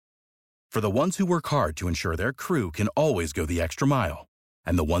For the ones who work hard to ensure their crew can always go the extra mile,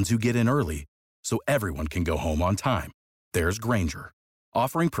 and the ones who get in early so everyone can go home on time, there's Grainger,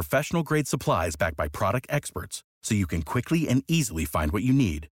 offering professional-grade supplies backed by product experts so you can quickly and easily find what you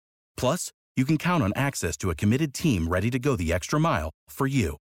need. Plus, you can count on access to a committed team ready to go the extra mile for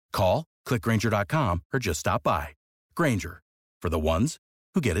you. Call, click Grainger.com, or just stop by. Grainger, for the ones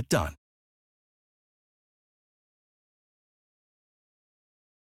who get it done.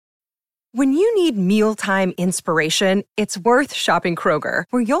 When you need mealtime inspiration, it's worth shopping Kroger,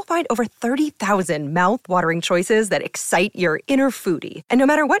 where you'll find over 30,000 mouth-watering choices that excite your inner foodie. And no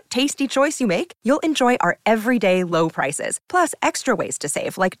matter what tasty choice you make, you'll enjoy our everyday low prices, plus extra ways to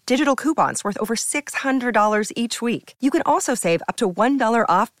save, like digital coupons worth over $600 each week. You can also save up to $1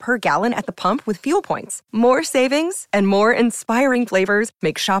 off per gallon at the pump with fuel points. More savings and more inspiring flavors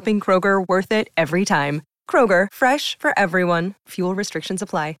make shopping Kroger worth it every time. Kroger, fresh for everyone. Fuel restrictions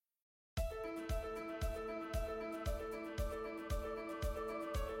apply.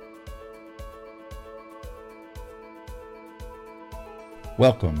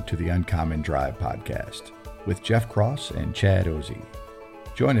 Welcome to the Uncommon Drive podcast with Jeff Cross and Chad Ozy.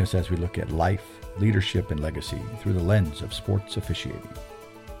 Join us as we look at life, leadership, and legacy through the lens of sports officiating.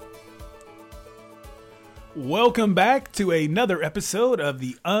 Welcome back to another episode of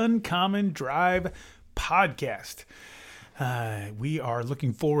the Uncommon Drive podcast. We are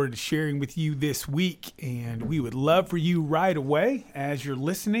looking forward to sharing with you this week, and we would love for you right away as you're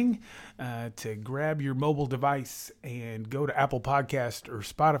listening to grab your mobile device and go to Apple Podcast or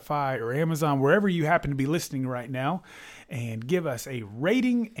Spotify or Amazon, wherever you happen to be listening right now, and give us a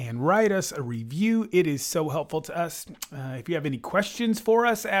rating and write us a review. It is so helpful to us. If you have any questions for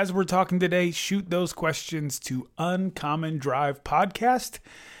us as we're talking today, shoot those questions to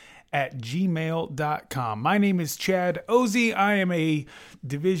uncommondrivepodcast@gmail.com. My name is Chad Ozy. I am a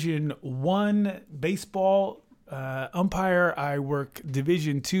Division I baseball umpire. I work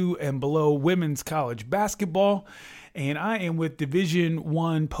Division II and below women's college basketball, and I am with Division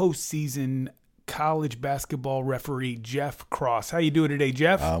I postseason college basketball referee Jeff Cross. How you doing today,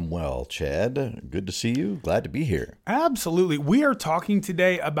 Jeff? I'm well, Chad. Good to see you. Glad to be here. Absolutely. We are talking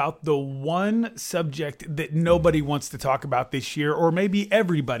today about the one subject that nobody wants to talk about this year, or maybe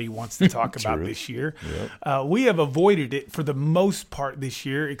everybody wants to talk about this year. Yep. We have avoided it for the most part this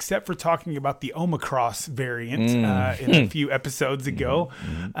year, except for talking about the Omicron variant in a few episodes ago.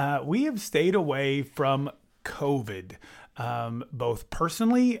 We have stayed away from COVID. Both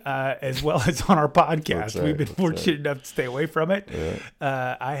personally as well as on our podcast. We've been fortunate enough to stay away from it.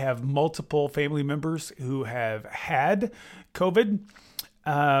 Yeah. I have multiple family members who have had COVID.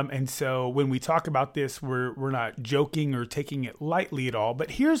 And so when we talk about this, we're not joking or taking it lightly at all.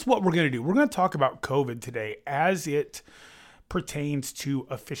 But here's what we're going to do. We're going to talk about COVID today as it pertains to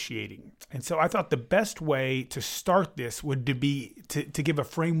officiating. And so I thought the best way to start this would be to give a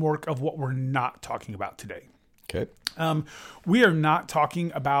framework of what we're not talking about today. Okay. We are not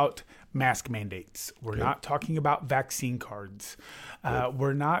talking about mask mandates. We're not talking about vaccine cards.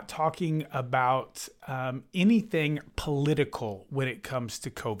 We're not talking about anything political when it comes to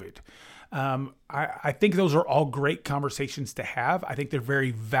COVID. I think those are all great conversations to have. I think they're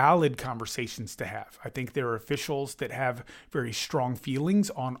very valid conversations to have. I think there are officials that have very strong feelings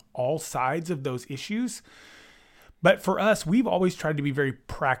on all sides of those issues. But for us, we've always tried to be very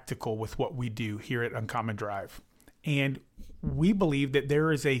practical with what we do here at Uncommon Drive. And we believe that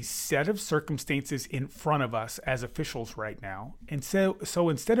there is a set of circumstances in front of us as officials right now. And so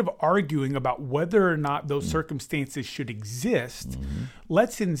instead of arguing about whether or not those circumstances should exist,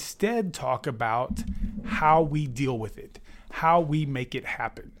 let's instead talk about how we deal with it, how we make it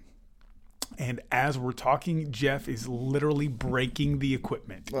happen. And as we're talking, Jeff is literally breaking the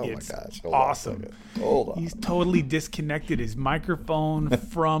equipment. Oh it's my gosh. awesome. Hold on. He's totally disconnected his microphone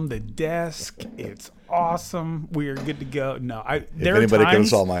from the desk. It's awesome. We are good to go. No, if anybody can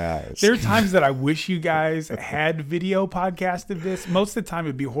saw my eyes. There are times that I wish you guys had video podcast of this. Most of the time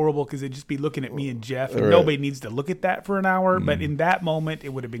it'd be horrible because they'd just be looking at me and Jeff, and nobody needs to look at that for an hour. But in that moment,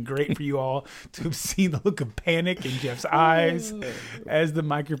 it would have been great for you all to have seen the look of panic in Jeff's eyes as the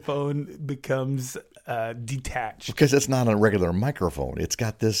microphone becomes detached. Because it's not a regular microphone. It's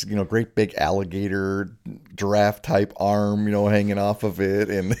got this, great big alligator giraffe type arm, hanging off of it.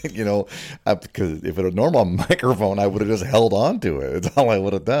 And, because if it was a normal microphone, I would have just held on to it. It's all I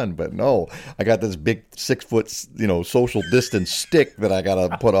would have done. But no, I got this big 6 foot, social distance stick that I got to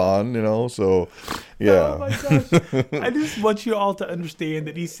put on, so yeah. Oh my gosh. I just want you all to understand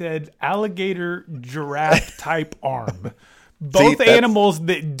that he said alligator giraffe type arm. Both animals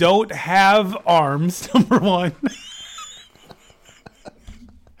that don't have arms, number one.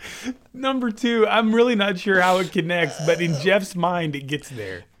 Number 2, I'm really not sure how it connects, but in Jeff's mind, it gets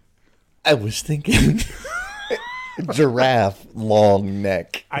there. I was thinking giraffe, long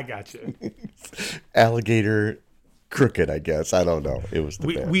neck. I got you. Alligator, crooked, I guess. I don't know. It was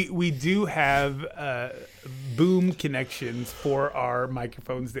the bear. We do have boom connections for our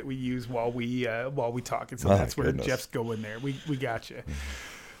microphones that we use while we talk, and so that's where Jeff's going there. We got you.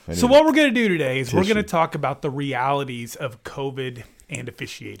 So what we're going to do today is we're going to talk about the realities of COVID and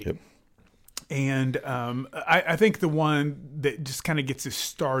officiating. Yep. And I think the one that just kind of gets us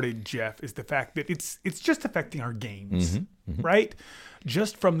started, Jeff, is the fact that it's just affecting our games, right?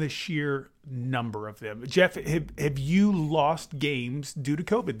 Just from the sheer number of them. Jeff, have you lost games due to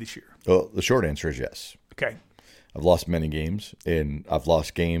COVID this year? Well, the short answer is yes. Okay. I've lost many games, and I've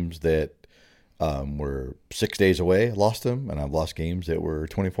lost games that were 6 days away, lost them, and I've lost games that were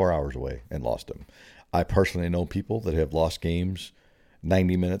 24 hours away and lost them. I personally know people that have lost games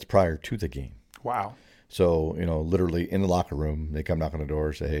 90 minutes prior to the game. Wow. So, literally in the locker room, they come knock on the door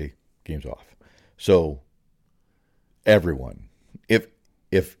and say, hey, game's off. So everyone, if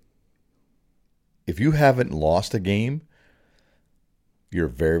you haven't lost a game, you're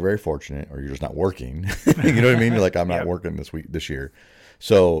very, very fortunate, or you're just not working. You know what I mean? You're like, I'm not working this year.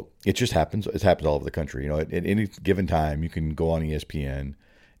 So it just happens. It happens all over the country. At any given time, you can go on ESPN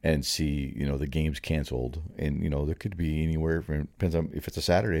and see, the game's canceled. And, there could be anywhere from, depends on if it's a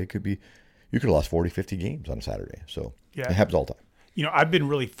Saturday, it could be, you could have lost 40, 50 games on a Saturday. So it happens all the time. I've been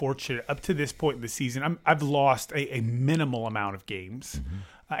really fortunate up to this point in the season. I've lost a minimal amount of games,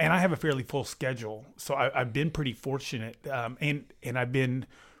 and I have a fairly full schedule. So I've been pretty fortunate, and I've been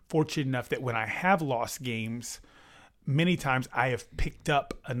fortunate enough that when I have lost games, many times I have picked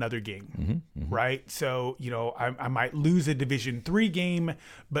up another game, right? So, I might lose a Division III game,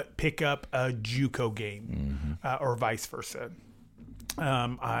 but pick up a JUCO game, or vice versa.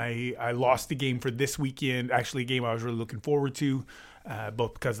 I lost a game for this weekend, actually a game I was really looking forward to,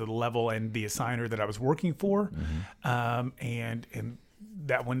 both because of the level and the assigner that I was working for. And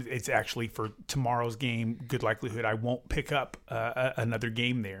that one, it's actually for tomorrow's game. Good likelihood I won't pick up another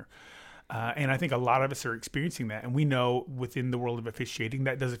game there. And I think a lot of us are experiencing that. And we know within the world of officiating,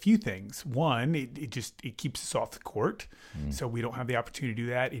 that does a few things. One, it keeps us off the court. So we don't have the opportunity to do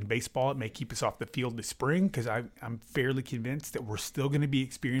that. In baseball, it may keep us off the field this spring, because I'm fairly convinced that we're still going to be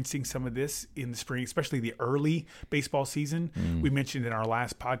experiencing some of this in the spring, especially the early baseball season. We mentioned in our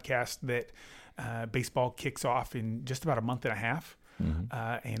last podcast that baseball kicks off in just about a month and a half.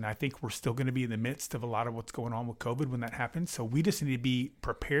 And I think we're still going to be in the midst of a lot of what's going on with COVID when that happens. So we just need to be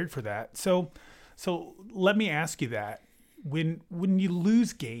prepared for that. So let me ask you that. When you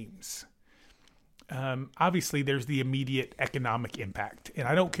lose games, obviously there's the immediate economic impact. And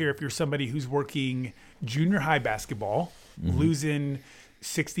I don't care if you're somebody who's working junior high basketball, losing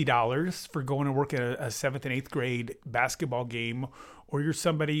 $60 for going to work at a 7th and 8th grade basketball game, or you're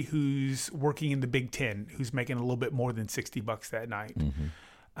somebody who's working in the Big Ten, who's making a little bit more than $60 that night.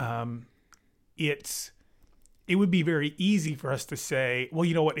 It would be very easy for us to say, well,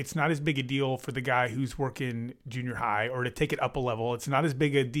 you know what? It's not as big a deal for the guy who's working junior high, or to take it up a level. It's not as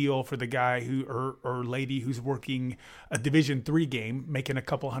big a deal for the guy or lady who's working a Division III game, making a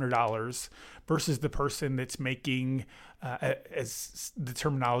couple $100, versus the person that's making, as the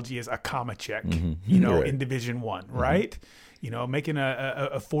terminology is, a comma check, Right. in Division I, right? Making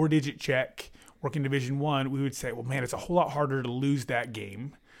a 4-digit check, working Division I, we would say, well, man, it's a whole lot harder to lose that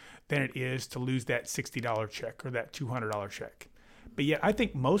game than it is to lose that $60 check or that $200 check. But yet I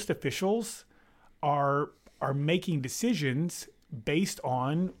think most officials are making decisions based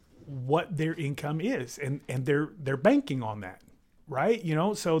on what their income is, and they're banking on that, right?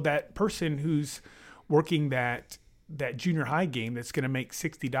 So that person who's working that junior high game that's going to make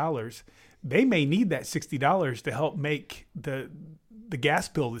 $60, they may need that $60 to help make the gas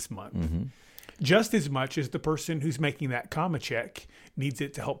bill this month. Just as much as the person who's making that comma check needs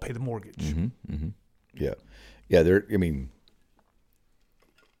it to help pay the mortgage. Yeah.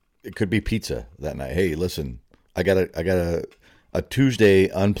 It could be pizza that night. Hey, listen, I got a Tuesday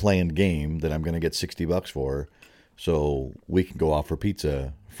unplanned game that I'm going to get $60 for, so we can go out for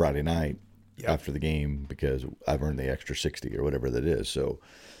pizza Friday night after the game because I've earned the extra 60 or whatever that is. So,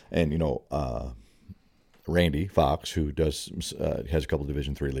 and Randy Fox, who has a couple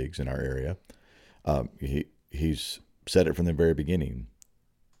Division III leagues in our area, he's said it from the very beginning.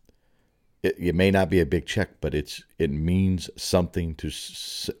 It may not be a big check, but it means something to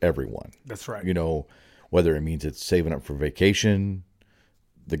everyone. That's right. Whether it means it's saving up for vacation,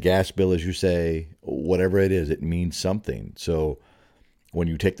 the gas bill, as you say, whatever it is, it means something. So when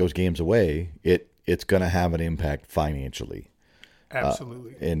you take those games away, it's going to have an impact financially.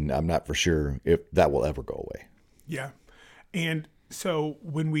 Absolutely. And I'm not for sure if that will ever go away. Yeah. And so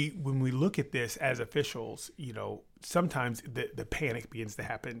when we look at this as officials, sometimes the panic begins to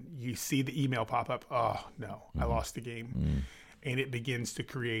happen. You see the email pop up. Oh no, I lost the game. And it begins to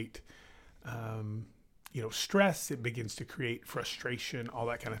create, stress. It begins to create frustration, all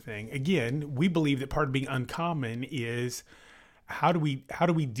that kind of thing. Again, we believe that part of being uncommon is how do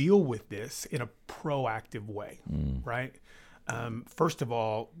we deal with this in a proactive way, right? First of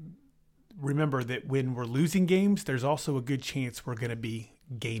all, remember that when we're losing games, there's also a good chance we're going to be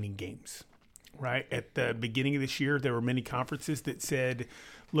gaining games, right? At the beginning of this year, there were many conferences that said,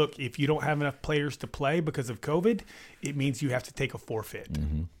 look, if you don't have enough players to play because of COVID, it means you have to take a forfeit.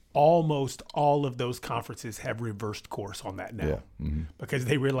 Almost all of those conferences have reversed course on that now because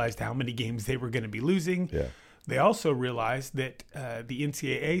they realized how many games they were going to be losing. Yeah. They also realized that the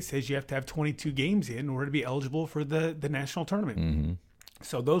NCAA says you have to have 22 games in order to be eligible for the national tournament.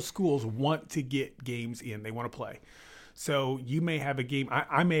 So those schools want to get games in. They want to play. So you may have a game.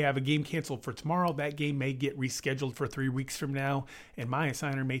 I may have a game canceled for tomorrow. That game may get rescheduled for 3 weeks from now, and my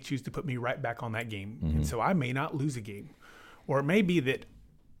assigner may choose to put me right back on that game. And so I may not lose a game. Or it may be that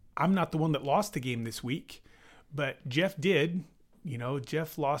I'm not the one that lost the game this week, but Jeff did.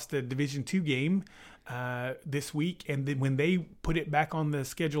 Jeff lost a Division II game this week, and then when they put it back on the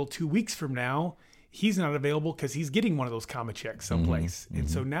schedule 2 weeks from now, he's not available because he's getting one of those comma checks someplace. And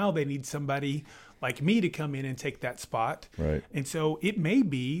so now they need somebody like me to come in and take that spot. Right. And so it may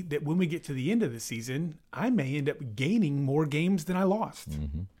be that when we get to the end of the season, I may end up gaining more games than I lost.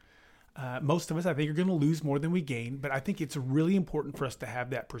 Most of us, I think, are going to lose more than we gain, but I think it's really important for us to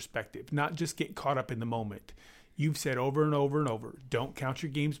have that perspective, not just get caught up in the moment. You've said over and over and over, don't count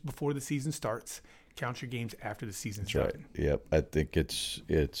your games before the season starts. Count your games after the season's done. Right. Yep. I think it's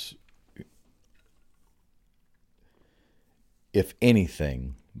if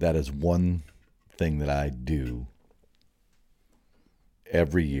anything, that is one thing that I do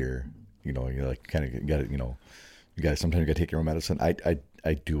every year. You like kind of got to, sometimes you got to take your own medicine.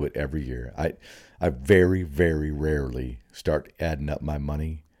 I do it every year. I very, very rarely start adding up my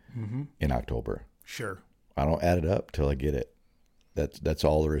money in October. Sure. I don't add it up till I get it. That's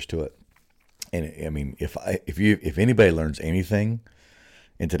all there is to it. And I mean, if anybody learns anything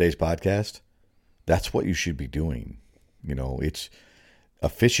in today's podcast, that's what you should be doing. It's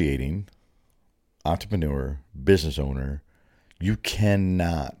officiating, entrepreneur, business owner. You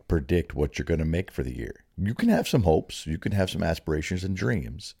cannot predict what you're going to make for the year. You can have some hopes, you can have some aspirations and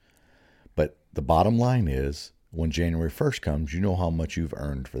dreams, but the bottom line is when January 1st comes, you know how much you've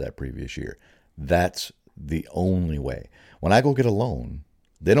earned for that previous year. That's the only way. When I go get a loan,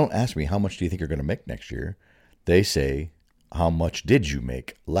 they don't ask me how much do you think you're going to make next year. They say, how much did you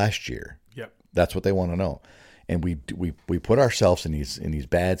make last year? Yep. That's what they want to know. And we put ourselves in these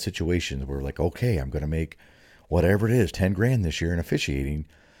bad situations where we're like, okay, I'm going to make whatever it is, 10 grand this year in officiating.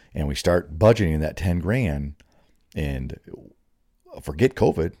 And we start budgeting that 10 grand and forget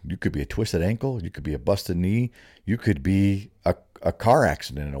COVID. You could be a twisted ankle. You could be a busted knee. You could be a car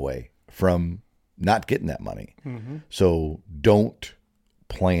accident in a way from not getting that money. So don't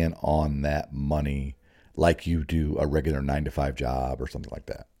plan on that money like you do a regular 9-to-5 job or something like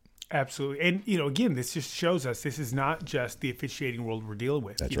that. Absolutely. And, again, this just shows us this is not just the officiating world we're dealing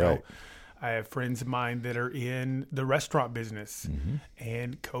with. That's right. I have friends of mine that are in the restaurant business,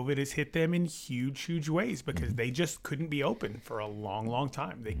 and COVID has hit them in huge, huge ways because they just couldn't be open for a long, long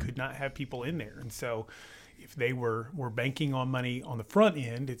time. They could not have people in there. And so if they were banking on money on the front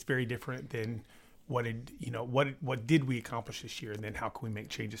end, it's very different than what did we accomplish this year, and then how can we make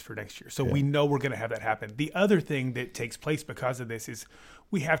changes for next year? So we know we're going to have that happen. The other thing that takes place because of this is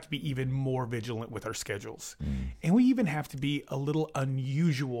we have to be even more vigilant with our schedules, and we even have to be a little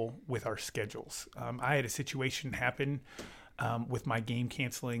unusual with our schedules. I had a situation happen with my game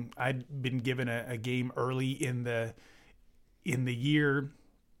canceling. I'd been given a game early in the year.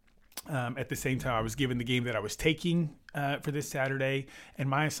 At the same time, I was given the game that I was taking for this Saturday, and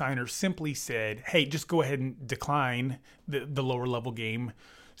my assigner simply said, hey, just go ahead and decline the lower level game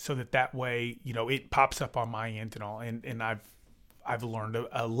so that way, it pops up on my end and all. And I've learned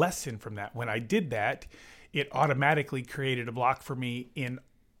a lesson from that. When I did that, it automatically created a block for me in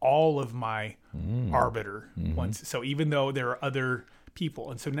all of my arbiter ones. So even though there are other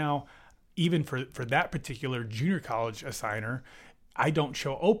people, and so now even for that particular junior college assigner, I don't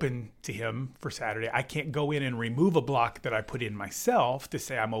show open to him for Saturday. I can't go in and remove a block that I put in myself to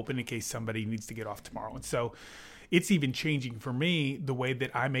say I'm open in case somebody needs to get off tomorrow. And so it's even changing for me the way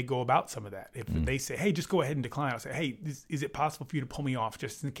that I may go about some of that. If they say, hey, just go ahead and decline, I'll say, hey, is it possible for you to pull me off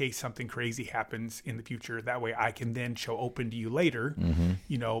just in case something crazy happens in the future? That way I can then show open to you later,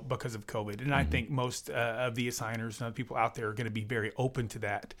 because of COVID. And I think most of the assigners and other people out there are going to be very open to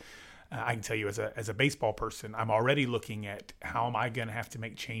that. I can tell you as a baseball person, I'm already looking at how am I going to have to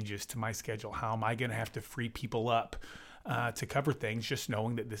make changes to my schedule? How am I going to have to free people up to cover things, just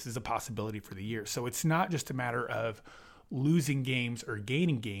knowing that this is a possibility for the year. So it's not just a matter of losing games or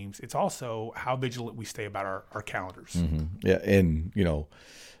gaining games. It's also how vigilant we stay about our calendars. Yeah. And,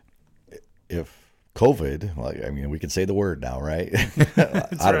 if COVID, we can say the word now, right?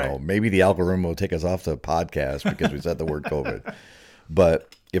 I don't know. Maybe the algorithm will take us off the podcast because we said the word COVID.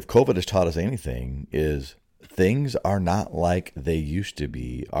 But if COVID has taught us anything, is things are not like they used to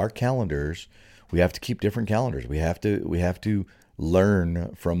be. Our calendars, we have to keep different calendars. We have to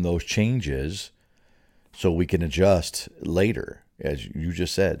learn from those changes so we can adjust later, as you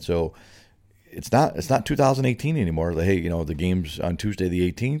just said. So it's not 2018 anymore. Hey, the game's on Tuesday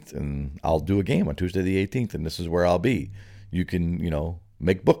the 18th, and I'll do a game on Tuesday the 18th, and this is where I'll be. You can,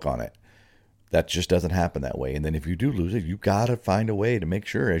 make book on it. That just doesn't happen that way. And then if you do lose it, you got to find a way to make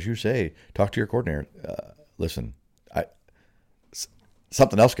sure, as you say, talk to your coordinator. Listen,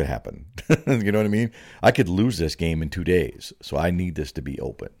 something else could happen. You know what I mean? I could lose this game in 2 days, so I need this to be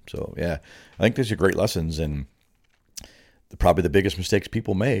open. So, yeah, I think these are great lessons. And probably the biggest mistakes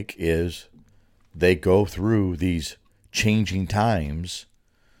people make is they go through these changing times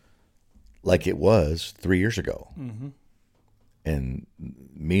like it was 3 years ago. Mm-hmm. And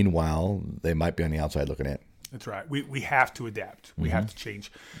meanwhile, they might be on the outside looking in. That's right. We have to adapt. We have to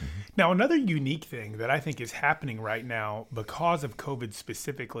change. Now, another unique thing that I think is happening right now because of COVID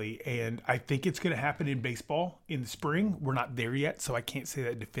specifically, and I think it's going to happen in baseball in the spring. We're not there yet, so I can't say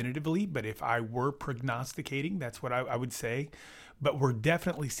that definitively. But if I were prognosticating, that's what I would say. But we're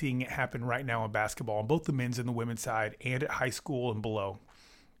definitely seeing it happen right now in basketball on both the men's and the women's side and at high school and below.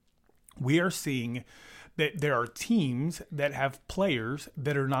 We are seeing that there are teams that have players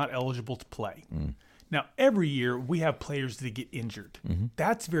that are not eligible to play. Now, every year we have players that get injured.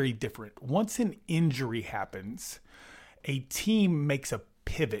 That's very different. Once an injury happens, a team makes a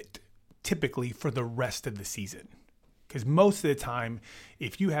pivot typically for the rest of the season. Because most of the time,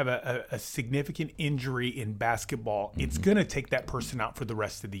 if you have a significant injury in basketball, it's going to take that person out for the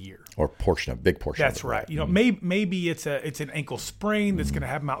rest of the year. Or big portion. That's right. Maybe it's an ankle sprain that's going to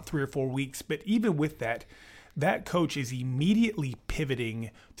have them out 3 or 4 weeks. But even with that coach is immediately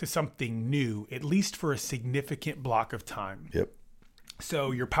pivoting to something new, at least for a significant block of time. Yep.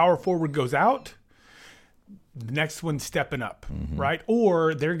 So your power forward goes out. The next one's stepping up, right?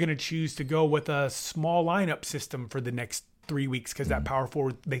 Or they're going to choose to go with a small lineup system for the next 3 weeks because that power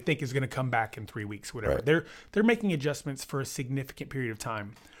forward they think is going to come back in 3 weeks, whatever. Right. They're making adjustments for a significant period of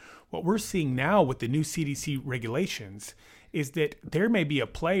time. What we're seeing now with the new CDC regulations is that there may be a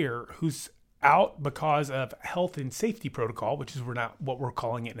player who's out because of health and safety protocol, which is what we're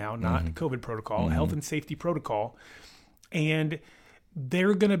calling it now, not COVID protocol, health and safety protocol. And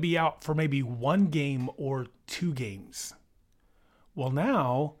they're going to be out for maybe 1 game or 2 games. Well,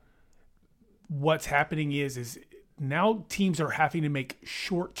 now what's happening is now teams are having to make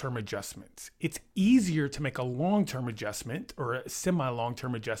short-term adjustments. It's easier to make a long-term adjustment or a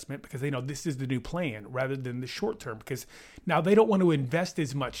semi-long-term adjustment because they know this is the new plan rather than the short-term, because now they don't want to invest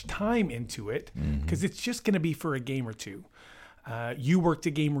as much time into it because it's just going to be for a game or 2. You worked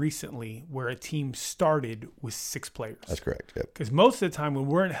a game recently where a team started with 6 players. That's correct. Yep. Because most of the time when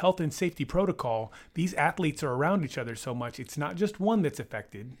we're in health and safety protocol, these athletes are around each other so much. It's not just one that's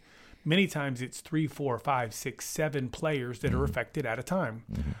affected. Many times it's 3, 4, 5, 6, 7 players that are affected at a time.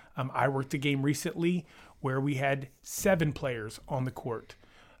 I worked a game recently where we had 7 players on the court.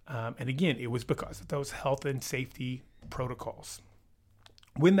 And again, it was because of those health and safety protocols.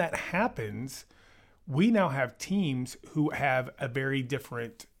 When that happens, we now have teams who have a very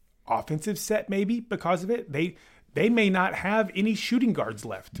different offensive set maybe because of it. They may not have any shooting guards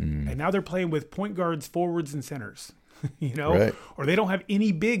left. And now they're playing with point guards, forwards, and centers. Right. Or they don't have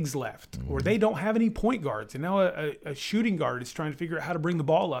any bigs left, or they don't have any point guards. And now a shooting guard is trying to figure out how to bring the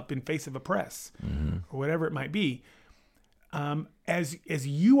ball up in face of a press or whatever it might be. As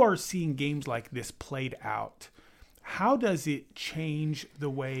you are seeing games like this played out, how does it change the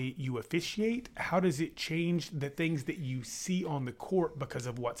way you officiate? How does it change the things that you see on the court because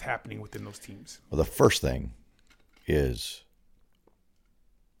of what's happening within those teams? Well, the first thing is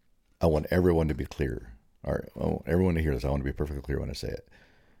I want everyone to be clear. All right, I want everyone to hear this. I want to be perfectly clear when I say it.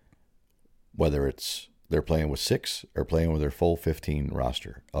 Whether it's they're playing with 6 or playing with their full 15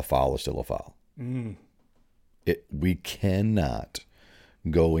 roster, a foul is still a foul. We cannot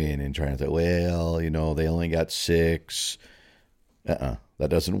go in and try to say, well, they only got 6. That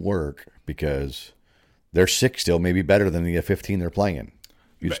doesn't work, because their 6 still may be better than the 15 they're playing.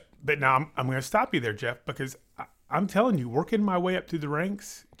 But now I'm going to stop you there, Jeff, because I'm telling you, working my way up through the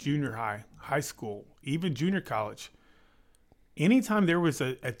ranks, junior high, high school, even junior college, anytime there was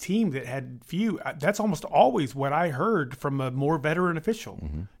a team that had few, that's almost always what I heard from a more veteran official.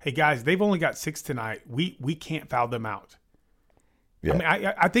 Mm-hmm. Hey, guys, they've only got 6 tonight. We can't foul them out. Yeah. I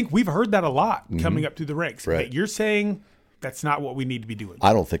mean, I think we've heard that a lot coming up through the ranks. Right. But you're saying that's not what we need to be doing.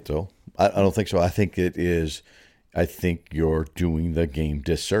 I don't think so. I don't think so. I think it is. I think you're doing the game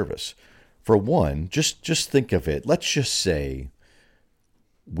disservice. For one, just think of it. Let's just say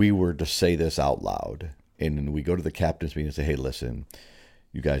we were to say this out loud, and we go to the captain's meeting and say, hey, listen,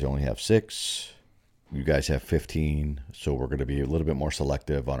 you guys only have 6. You guys have 15, so we're going to be a little bit more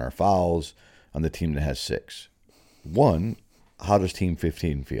selective on our fouls on the team that has 6. 1, how does Team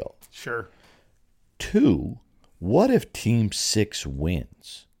 15 feel? Sure. 2, what if Team 6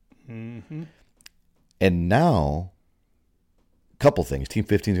 wins? Mm-hmm. And now, a couple things. Team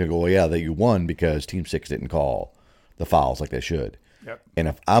 15 is going to go, well, yeah, that you won because Team 6 didn't call the fouls like they should. Yep. And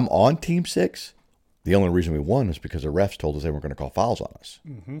if I'm on Team 6, the only reason we won is because the refs told us they weren't going to call fouls on us.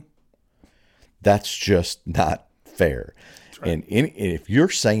 Mm-hmm. That's just not fair. Right. And if you're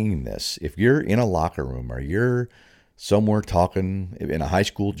saying this, if you're in a locker room or you're somewhere talking in a high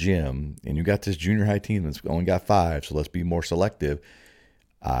school gym and you got this junior high team that's only got 5, so let's be more selective,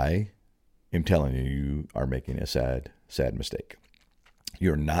 I am telling you, you are making a sad, sad mistake.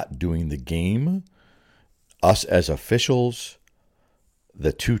 You're not doing the game. Us as officials,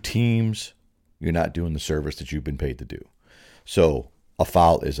 the 2 teams, you're not doing the service that you've been paid to do. So a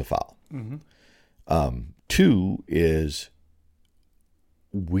foul is a foul. Mm-hmm. 2 is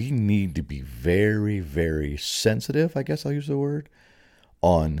we need to be very, very sensitive, I guess I'll use the word,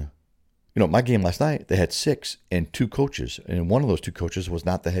 on, my game last night, they had 6 and 2 coaches, and one of those 2 coaches was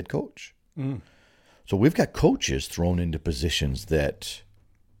not the head coach. Mm. So we've got coaches thrown into positions that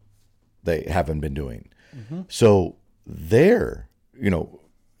they haven't been doing. Mm-hmm. So they're,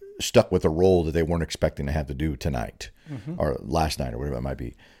 stuck with a role that they weren't expecting to have to do tonight or last night or whatever it might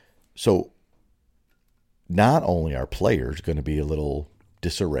be. So not only are players going to be a little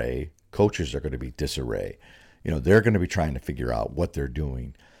disarray, coaches are going to be disarray. They're going to be trying to figure out what they're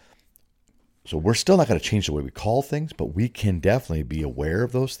doing. So we're still not going to change the way we call things, but we can definitely be aware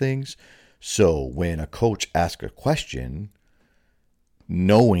of those things. So when a coach asks a question,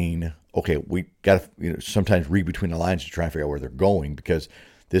 knowing, okay, we got to sometimes read between the lines to try and figure out where they're going, because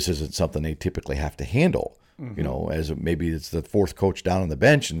this isn't something they typically have to handle. As maybe it's the 4th coach down on the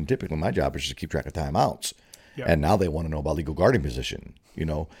bench, and typically my job is just to keep track of timeouts. Yep. And now they want to know about legal guarding position,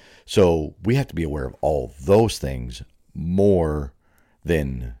 So we have to be aware of all those things more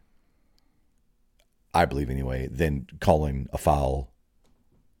than, I believe anyway, than calling a foul,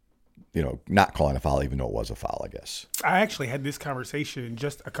 not calling a foul even though it was a foul, I guess. I actually had this conversation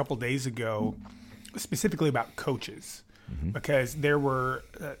just a couple days ago, specifically about coaches, because there were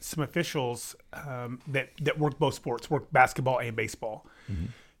some officials that work both sports, work basketball and baseball.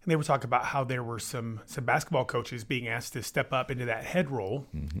 And they were talking about how there were some basketball coaches being asked to step up into that head role,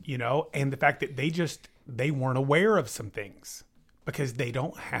 and the fact that they weren't aware of some things because they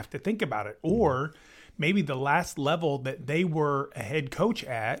don't have to think about it. Or maybe the last level that they were a head coach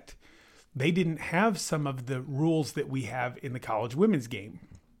at, they didn't have some of the rules that we have in the college women's game.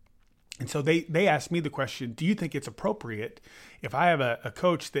 And so they asked me the question, do you think it's appropriate if I have a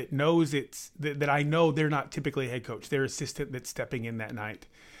coach that knows that I know they're not typically a head coach, their assistant that's stepping in that night,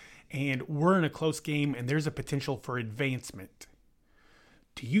 and we're in a close game and there's a potential for advancement?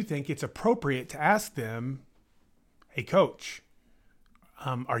 Do you think it's appropriate to ask them, hey, coach,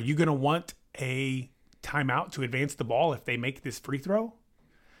 are you going to want a timeout to advance the ball if they make this free throw?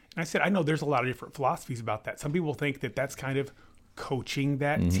 And I said, I know there's a lot of different philosophies about that. Some people think that that's kind of coaching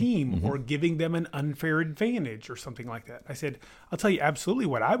that team or giving them an unfair advantage or something like that. I said, I'll tell you absolutely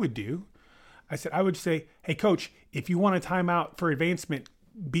what I would do. I said, I would say, hey, coach, if you want a timeout for advancement,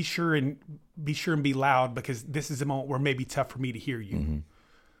 be sure and be loud, because this is a moment where it may be tough for me to hear you.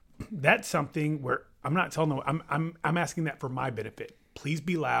 That's something where I'm not telling them, I'm asking that for my benefit. Please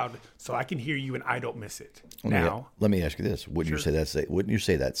be loud so I can hear you and I don't miss it. Let me ask you this: wouldn't you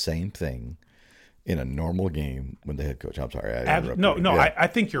say that same thing in a normal game when the head coach? I'm sorry, I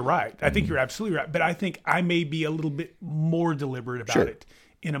think you're right. I think you're absolutely right. But I think I may be a little bit more deliberate about it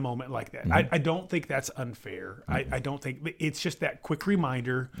in a moment like that. I don't think that's unfair. I don't think it's just that quick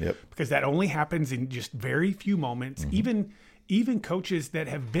reminder, because that only happens in just very few moments. Even coaches that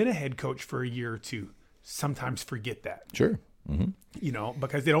have been a head coach for a year or two, sometimes forget that. Sure.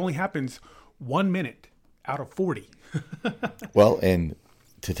 Because it only happens 1 minute out of 40. Well, and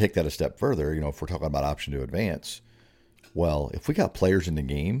to take that a step further, if we're talking about option to advance, well, if we got players in the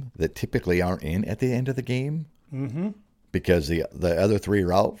game that typically aren't in at the end of the game because the other three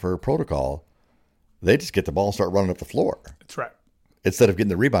are out for protocol, they just get the ball and start running up the floor. That's right. Instead of getting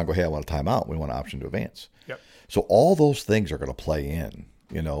the rebound, go, hey, I want a timeout. We want an option to advance. Yep. So all those things are going to play in,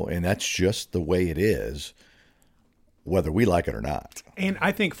 and that's just the way it is, whether we like it or not. And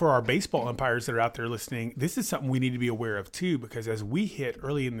I think for our baseball umpires that are out there listening, this is something we need to be aware of too, because as we hit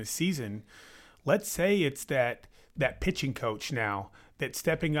early in the season, let's say it's that pitching coach now that's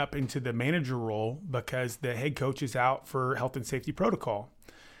stepping up into the manager role because the head coach is out for health and safety protocol.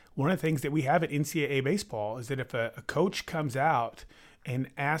 One of the things that we have at NCAA baseball is that if a coach comes out and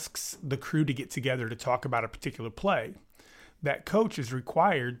asks the crew to get together to talk about a particular play, that coach is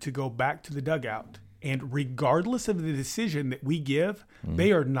required to go back to the dugout. And regardless of the decision that we give,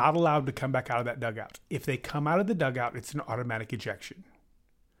 they are not allowed to come back out of that dugout. If they come out of the dugout, it's an automatic ejection.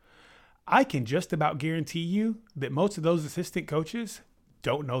 I can just about guarantee you that most of those assistant coaches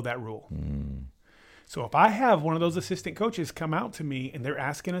don't know that rule. So if I have one of those assistant coaches come out to me and they're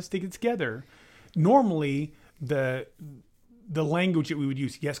asking us to get together, normally the language that we would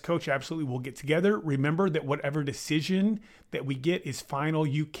use, yes, coach, absolutely, we'll get together. Remember that whatever decision that we get is final.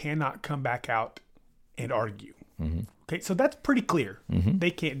 You cannot come back out and argue. Okay, so that's pretty clear.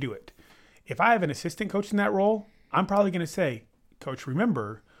 They can't do it. If I have an assistant coach in that role, I'm probably going to say, Coach,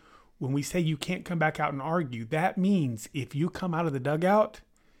 remember, when we say you can't come back out and argue, that means if you come out of the dugout,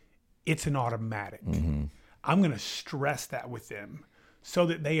 it's an automatic. I'm going to stress that with them so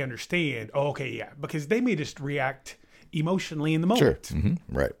that they understand, because they may just react emotionally in the moment. Sure.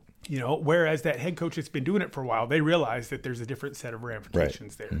 Right. Whereas that head coach that's been doing it for a while, they realize that there's a different set of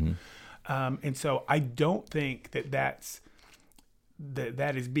ramifications there. And so I don't think that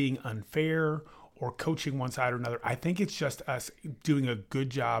is being unfair or coaching one side or another. I think it's just us doing a good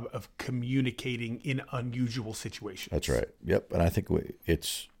job of communicating in unusual situations. That's right. Yep. And I think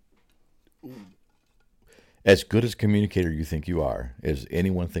it's as good as a communicator you think you are, as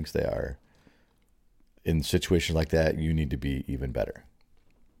anyone thinks they are. In situations like that, you need to be even better.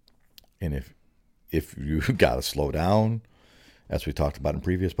 And if you got to slow down, as we talked about in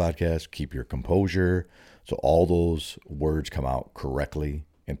previous podcasts, keep your composure so all those words come out correctly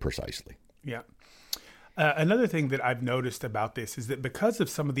and precisely. Yeah. Another thing that I've noticed about this is that because of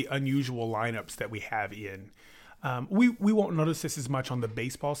some of the unusual lineups that we have in, we won't notice this as much on the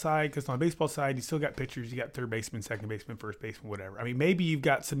baseball side, because on the baseball side, you still got pitchers, you got third baseman, second baseman, first baseman, whatever. I mean, maybe you've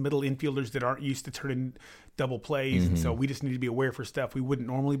got some middle infielders that aren't used to turning double plays, and so we just need to be aware for stuff we wouldn't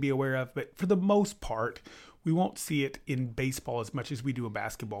normally be aware of. But for the most part, we won't see it in baseball as much as we do in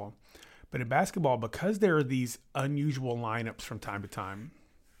basketball. But in basketball, because there are these unusual lineups from time to time,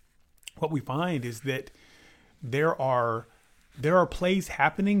 what we find is that there are plays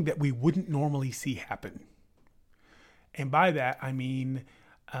happening that we wouldn't normally see happen. And by that, I mean,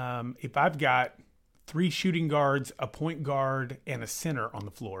 if I've got 3 shooting guards, a point guard, and a center on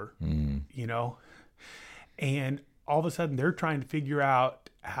the floor, and all of a sudden they're trying to figure out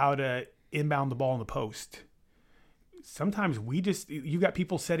how to inbound the ball in the post. Sometimes you got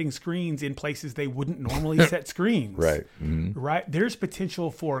people setting screens in places they wouldn't normally set screens. Right. Right. There's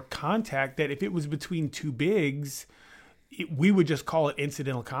potential for contact that if it was between 2 bigs, we would just call it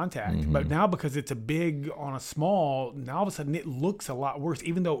incidental contact. But now because it's a big on a small, now all of a sudden it looks a lot worse,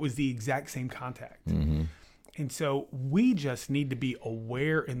 even though it was the exact same contact. And so we just need to be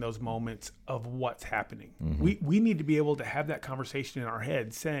aware in those moments of what's happening. We need to be able to have that conversation in our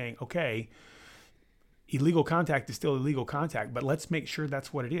head saying, okay, illegal contact is still illegal contact, but let's make sure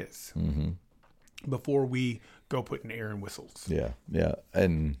that's what it is before we go putting air in whistles. Yeah.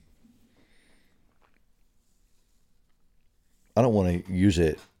 And I don't want to use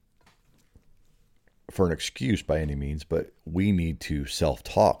it for an excuse by any means, but we need to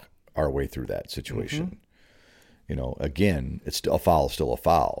self-talk our way through that situation. Again, it's still a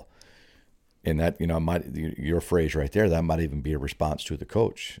foul. And that, your phrase right there, that might even be a response to the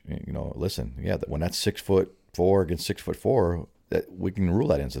coach. Listen, when that's 6'4" against 6'4", that we can rule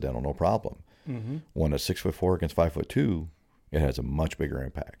that incidental, no problem. When a 6'4" against 5'2", it has a much bigger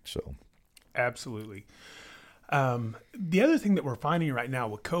impact. So, absolutely. The other thing that we're finding right now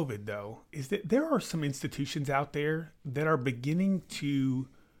with COVID, though, is that there are some institutions out there that are beginning to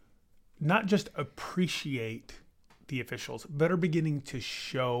not just appreciate the officials, but are beginning to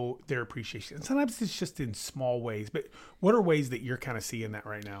show their appreciation. And sometimes it's just in small ways, but what are ways that you're kind of seeing that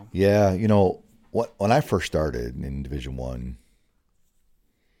right now? Yeah. When I first started in Division I,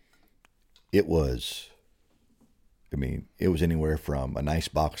 it was anywhere from a nice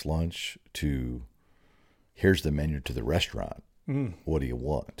box lunch to here's the menu to the restaurant. What do you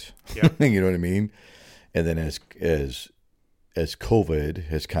want? Yeah. You know what I mean? And then as COVID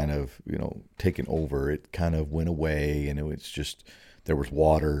has kind of, taken over, it kind of went away, and it was just, there was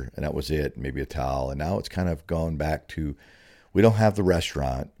water and that was it, maybe a towel. And now it's kind of gone back to, we don't have the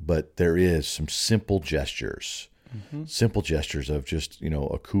restaurant, but there is some simple gestures of just,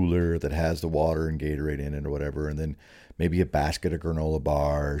 a cooler that has the water and Gatorade in it or whatever. And then maybe a basket of granola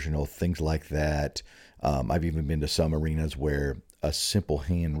bars, things like that. I've even been to some arenas where a simple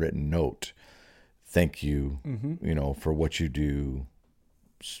handwritten note, thank you, for what you do,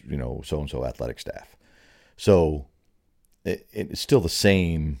 so-and-so athletic staff. So it's still the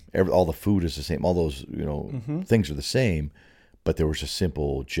same. All the food is the same. All those, things are the same, but there was a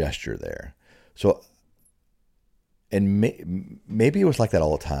simple gesture there. So, and maybe it was like that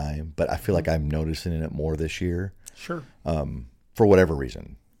all the time, but I feel like I'm noticing it more this year. Sure. For whatever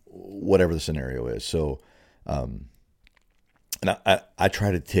reason, whatever the scenario is. So, and I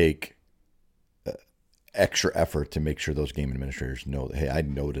try to take extra effort to make sure those game administrators know that, hey, I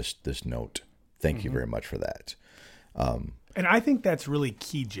noticed this note. Thank you very much for that. And I think that's really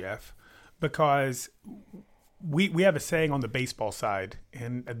key, Jeff, because we have a saying on the baseball side,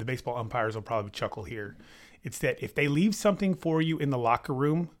 and the baseball umpires will probably chuckle here. It's that if they leave something for you in the locker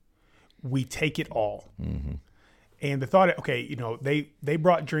room, we take it all. And the thought, okay, they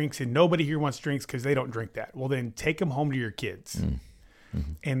brought drinks and nobody here wants drinks because they don't drink that. Well, then take them home to your kids.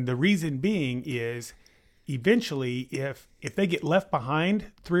 And the reason being is eventually if they get left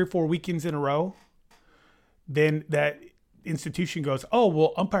behind 3 or 4 weekends in a row, then that institution goes, oh,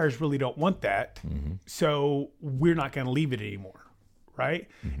 well, umpires really don't want that. So we're not going to leave it anymore. Right.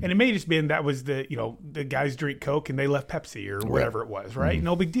 And it may just been that was the guys drink Coke and they left Pepsi or whatever it was. Right.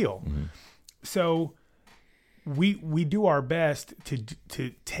 No big deal. So we do our best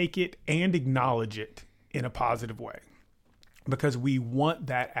to take it and acknowledge it in a positive way because we want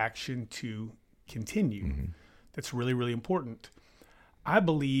that action to continue. That's really, really important. I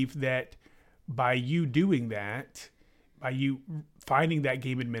believe that by you doing that, by you finding that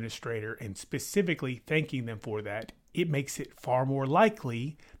game administrator and specifically thanking them for that, it makes it far more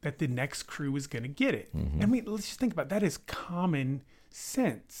likely that the next crew is going to get it. I mean, let's just think about that as common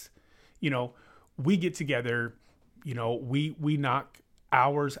sense. We get together, we knock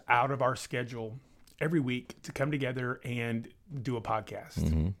hours out of our schedule every week to come together and do a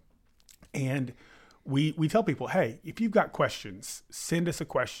podcast. And we tell people, hey, if you've got questions, send us a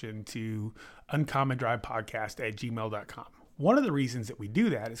question to uncommondrivepodcast@gmail.com. One of the reasons that we do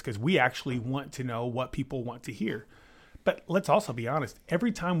that is because we actually want to know what people want to hear. But let's also be honest.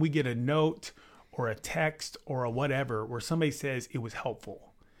 Every time we get a note or a text or a whatever where somebody says it was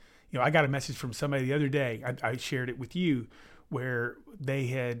helpful. I got a message from somebody the other day. I shared it with you where they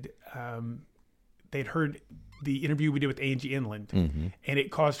had they'd heard the interview we did with Angie Inland, and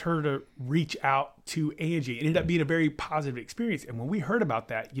it caused her to reach out to Angie. It ended up being a very positive experience. And when we heard about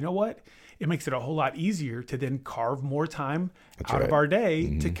that, you know what? It makes it a whole lot easier to then carve more time out of our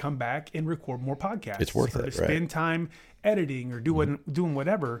day to come back and record more podcasts. It's worth it, to spend time editing or doing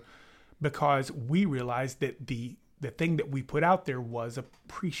whatever, because we realized that the thing that we put out there was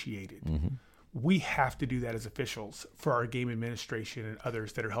appreciated. We have to do that as officials for our game administration and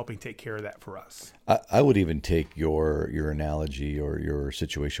others that are helping take care of that for us. I would even take your analogy or your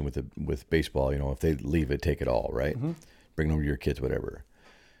situation with baseball. If they leave it, take it all, right? Bring them to your kids, whatever.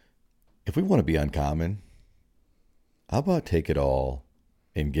 If we want to be uncommon, how about take it all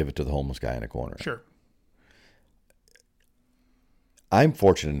and give it to the homeless guy in the corner? Sure. I'm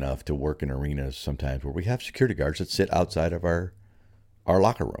fortunate enough to work in arenas sometimes where we have security guards that sit outside of our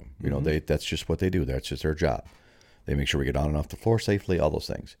locker room. That's just what they do. That's just their job. They make sure we get on and off the floor safely, all those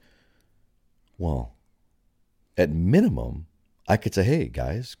things. Well, at minimum, I could say, hey,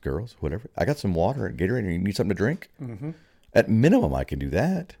 guys, girls, whatever, I got some water and Gatorade and you need something to drink? At minimum, I can do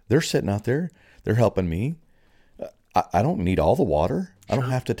that. They're sitting out there. They're helping me. I don't need all the water. I don't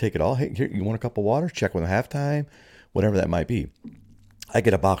have to take it all. Hey, here, you want a cup of water? Check with halftime, whatever that might be. I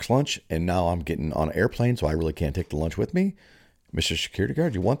get a box lunch, and now I'm getting on an airplane, so I really can't take the lunch with me. Mr. Security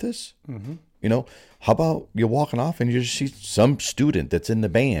Guard, you want this? How about you walking off and you just see some student that's in the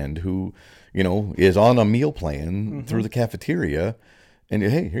band who, is on a meal plan through the cafeteria, and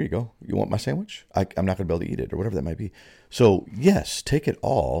hey, here you go. You want my sandwich? I'm not going to be able to eat it or whatever that might be. So yes, take it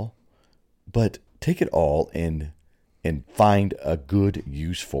all, but take it all and find a good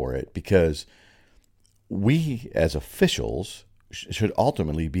use for it, because we as officials should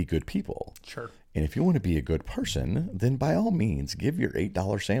ultimately be good people. Sure. And if you want to be a good person, then by all means, give your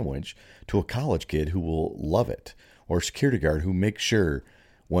 $8 sandwich to a college kid who will love it, or a security guard who makes sure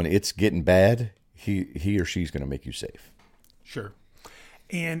when it's getting bad, he or she's going to make you safe. Sure.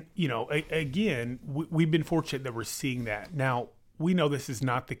 And, again, we've been fortunate that we're seeing that. Now, we know this is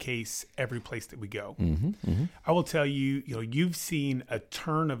not the case every place that we go. I will tell you, you've seen a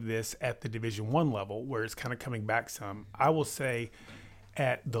turn of this at the Division I level where it's kind of coming back some. I will say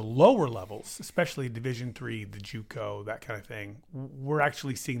at the lower levels, especially Division III, the JUCO, that kind of thing, we're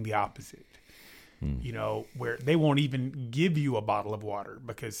actually seeing the opposite. Where they won't even give you a bottle of water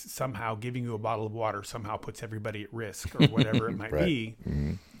because somehow giving you a bottle of water somehow puts everybody at risk or whatever it might be.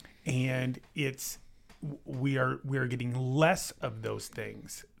 And we are getting less of those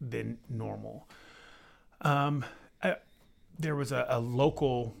things than normal. There was a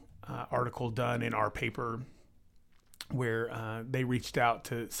local article done in our paper where they reached out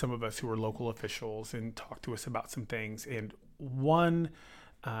to some of us who are local officials and talked to us about some things. And one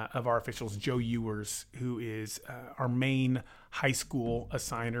of our officials, Joe Ewers, who is our main high school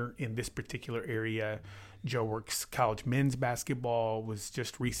assigner in this particular area. Joe works college men's basketball, was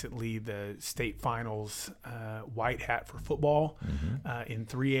just recently the state finals white hat for football in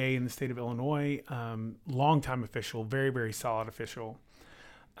 3A in the state of Illinois. Longtime official, very, very solid official.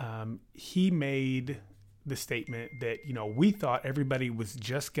 He made the statement that, we thought everybody was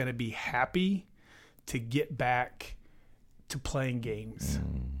just going to be happy to get back to playing games,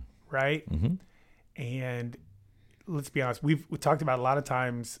 right? And let's be honest, we talked about a lot of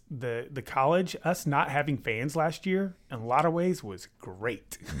times the college, us not having fans last year in a lot of ways was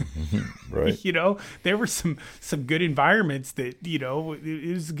great. Right. There were some good environments that,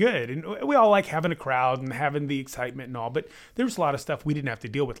 it was good. And we all like having a crowd and having the excitement and all, but there was a lot of stuff we didn't have to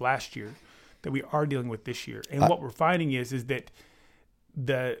deal with last year that we are dealing with this year. And what we're finding is that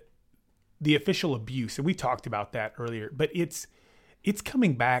the official abuse, and we talked about that earlier, but it's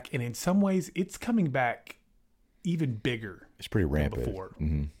coming back, and in some ways it's coming back even bigger. It's pretty rampant. Before.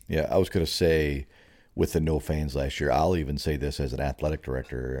 Yeah, I was going to say with the no fans last year, I'll even say this as an athletic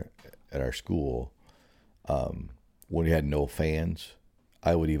director at our school. When we had no fans,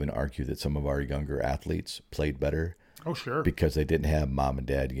 I would even argue that some of our younger athletes played better. Oh, sure. Because they didn't have mom and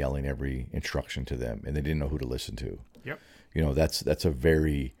dad yelling every instruction to them, and they didn't know who to listen to. Yep. That's a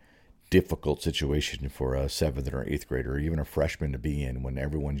very difficult situation for a 7th or 8th grader, or even a freshman to be in when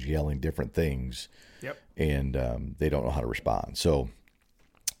everyone's yelling different things. Yep. And they don't know how to respond. So,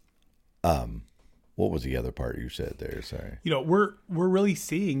 what was the other part you said there? Sorry. We're really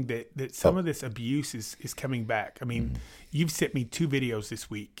seeing that some of this abuse is coming back. I mean, you've sent me 2 videos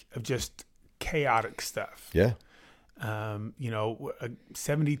this week of just chaotic stuff. Yeah. A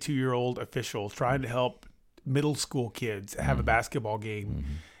 72-year-old official trying to help middle school kids have a basketball game,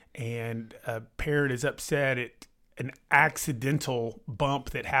 and a parent is upset at an accidental bump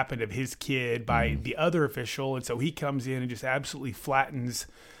that happened of his kid by the other official, and so he comes in and just absolutely flattens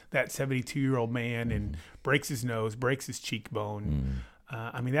that 72-year-old man and breaks his nose, breaks his cheekbone.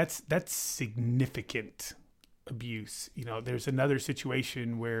 That's significant abuse. There's another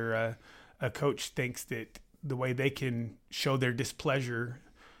situation where a coach thinks that the way they can show their displeasure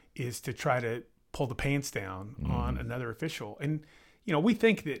is to try to pull the pants down on another official. And, we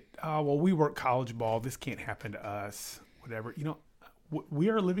think that, we work college ball, this can't happen to us, whatever. We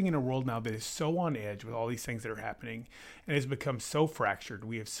are living in a world now that is so on edge with all these things that are happening, and has become so fractured.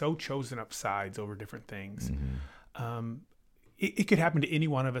 We have so chosen up sides over different things. It could happen to any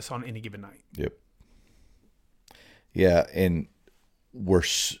one of us on any given night. Yep. Yeah, and we're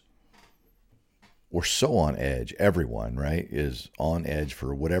so on edge. Everyone, right, is on edge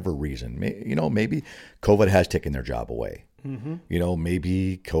for whatever reason. Maybe COVID has taken their job away.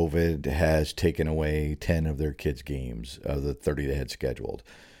 Maybe COVID has taken away 10 of their kids' games of the 30 they had scheduled.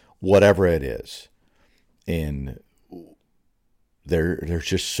 Whatever it is. And there's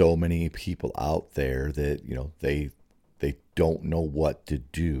just so many people out there that, they don't know what to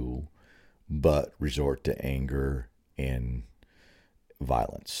do but resort to anger and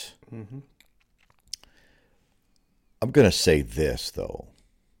violence. I'm going to say this, though.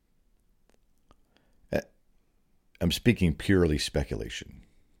 I'm speaking purely speculation.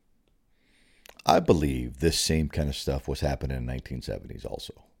 I believe this same kind of stuff was happening in the 1970s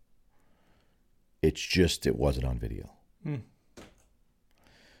also. It's just it wasn't on video.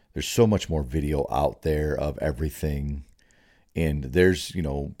 There's so much more video out there of everything. And there's,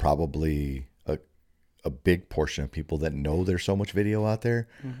 probably a big portion of people that know there's so much video out there.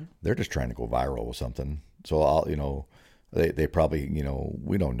 They're just trying to go viral with something. So they probably,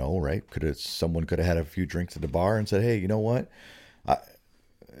 we don't know, right? Someone could have had a few drinks at the bar and said, hey, you know what?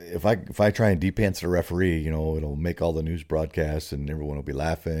 if I try and deep pants the referee, it'll make all the news broadcasts and everyone will be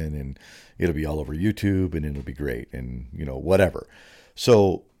laughing and it'll be all over YouTube and it'll be great and whatever.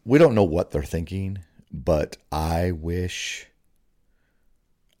 So we don't know what they're thinking, but I wish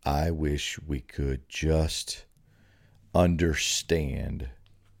we could just understand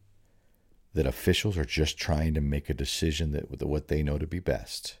that officials are just trying to make a decision that with what they know to be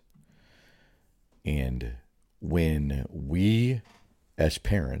best. And when we as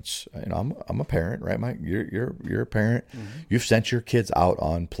parents, and I'm a parent, right, Mike? You're a parent. Mm-hmm. You've sent your kids out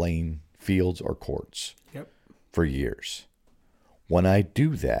on playing fields or courts for years. When I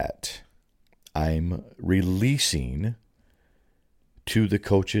do that, I'm releasing to the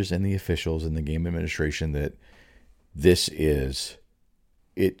coaches and the officials and the game administration that this is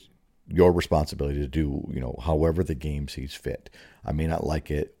your responsibility to do, however the game sees fit. I may not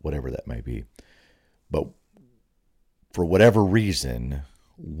like it, whatever that may be. But for whatever reason,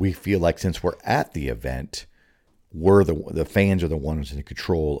 we feel like since we're at the event, we're the fans are the ones in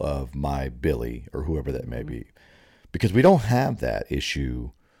control of my Billy or whoever that may be. Because we don't have that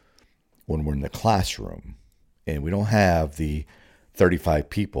issue when we're in the classroom, and we don't have the 35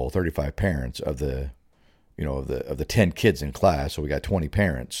 parents of the 10 kids in class. So we got 20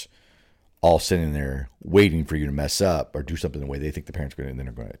 parents all sitting there waiting for you to mess up or do something the way they think the parents are going to, and then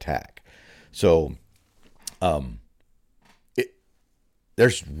they're going to attack. So,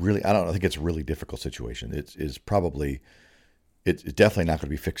 there's really, I think it's a really difficult situation. It's definitely not going to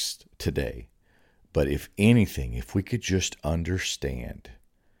be fixed today. But if anything, if we could just understand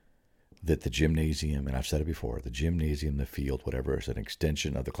that the gymnasium, and I've said it before, the gymnasium, the field, whatever, is an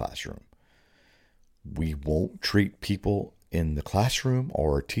extension of the classroom. We won't treat people in the classroom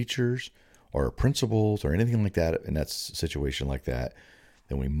or teachers or principals or anything like that in that situation like that,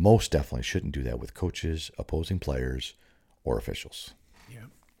 then we most definitely shouldn't do that with coaches, opposing players, or officials. Yeah.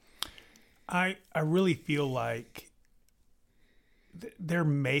 I really feel like there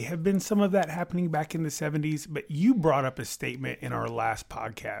may have been some of that happening back in the 70s, but you brought up a statement in our last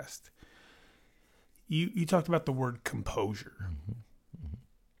podcast. You talked about the word composure. Mm-hmm. Mm-hmm.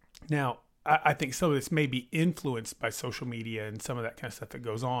 Now, I think some of this may be influenced by social media and some of that kind of stuff that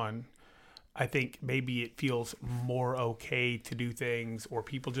goes on. I think maybe it feels more okay to do things, or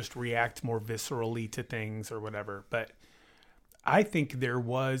people just react more viscerally to things or whatever. But I think there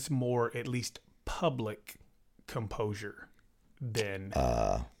was more, at least public composure than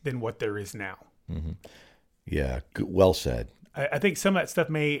what there is now. Mm-hmm. Yeah, well said. I think some of that stuff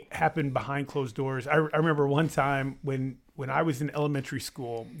may happen behind closed doors. I remember one time when I was in elementary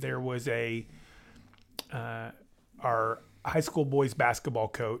school, there was our high school boys basketball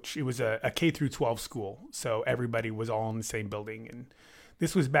coach. It was a K through 12 school, so everybody was all in the same building. And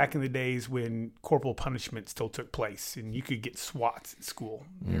this was back in the days when corporal punishment still took place, and you could get SWATs at school.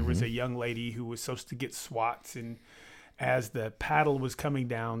 Mm-hmm. There was a young lady who was supposed to get SWATs, and as the paddle was coming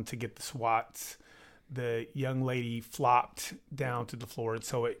down to get the SWATs, the young lady flopped down to the floor, and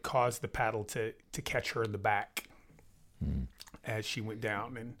so it caused the paddle to catch her in the back as she went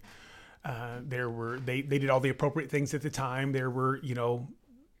down. And they did all the appropriate things at the time. There were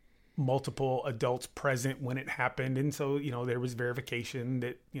multiple adults present when it happened, and so there was verification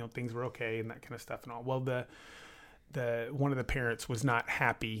that things were okay and that kind of stuff and all. Well, the one of the parents was not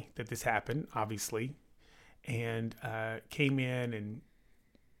happy that this happened, obviously, and came into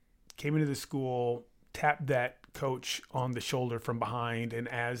the school, tapped that coach on the shoulder from behind, and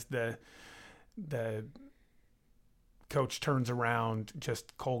as the coach turns around,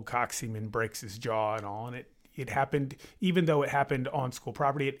 just cold cocks him and breaks his jaw and all. And it happened, even though it happened on school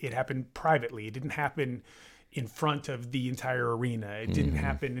property, it happened privately. It didn't happen in front of the entire arena. It didn't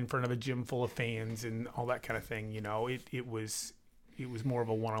happen in front of a gym full of fans and all that kind of thing. It was more of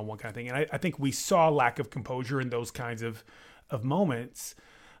a one-on-one kind of thing. And I think we saw lack of composure in those kinds of moments.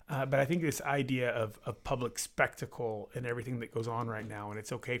 But I think this idea of public spectacle and everything that goes on right now, and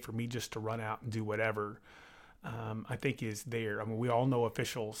it's okay for me just to run out and do whatever, I think is there. I mean, we all know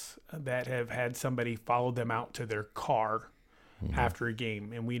officials that have had somebody follow them out to their car after a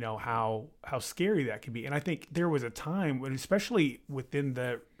game, and we know how scary that can be. And I think there was a time when, especially within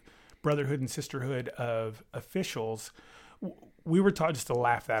the brotherhood and sisterhood of officials, we were taught just to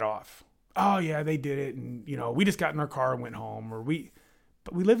laugh that off. Oh yeah, they did it, and we just got in our car and went home,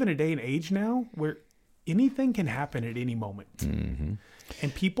 But we live in a day and age now where anything can happen at any moment. Mm-hmm.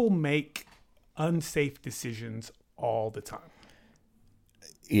 And people make unsafe decisions all the time.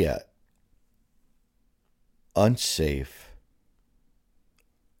 Yeah. Unsafe.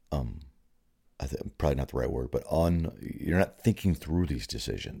 I think probably not the right word, but you're not thinking through these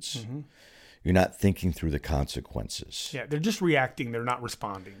decisions. Mm-hmm. You're not thinking through the consequences. Yeah, they're just reacting. They're not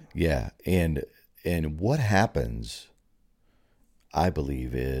responding. Yeah, and what happens, I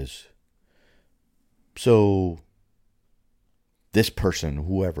believe, is so this person,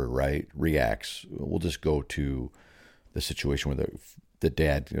 whoever, right, reacts. We'll just go to the situation where the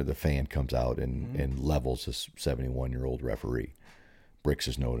dad, the fan comes out and levels this 71-year-old referee, breaks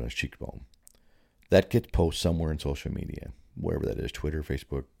his nose on his cheekbone. That gets posted somewhere in social media, wherever that is, Twitter,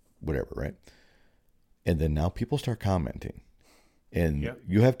 Facebook, whatever, right? And then now people start commenting. And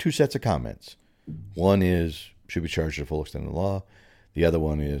you have two sets of comments. One is, should be charged to the full extent of the law. The other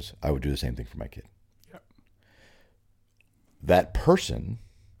one is, I would do the same thing for my kid. Yep. That person,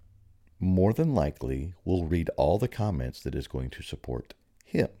 more than likely, will read all the comments that is going to support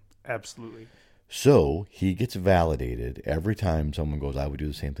him. Absolutely. So he gets validated every time someone goes, I would do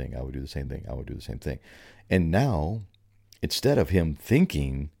the same thing, I would do the same thing, I would do the same thing. And now, instead of him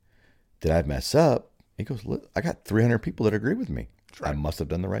thinking, did I mess up? He goes, look, I got 300 people that agree with me. Right. I must have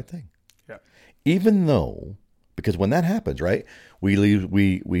done the right thing. Yeah. Even though, because when that happens, right,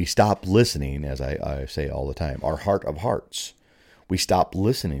 we stop listening, as I say all the time, our heart of hearts. We stop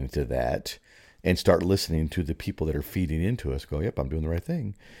listening to that and start listening to the people that are feeding into us. Go, yep, I'm doing the right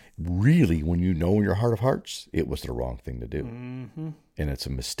thing. Really, when you know in your heart of hearts, it was the wrong thing to do. Mm-hmm. And it's a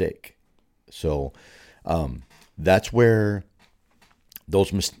mistake. So that's where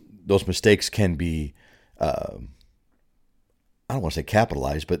those mistakes can be, I don't want to say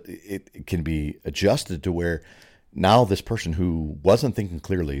capitalized, but it can be adjusted to where now this person who wasn't thinking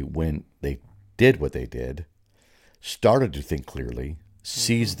clearly when they did what they did, started to think clearly,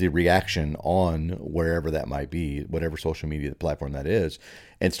 sees the reaction on wherever that might be, whatever social media platform that is,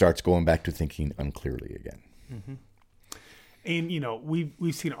 and starts going back to thinking unclearly again. Mm-hmm. And,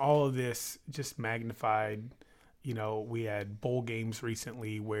 we've seen all of this just magnified. We had bowl games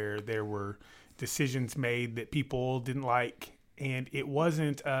recently where there were decisions made that people didn't like. And it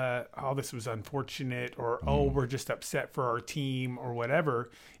wasn't, this was unfortunate or, we're just upset for our team or whatever.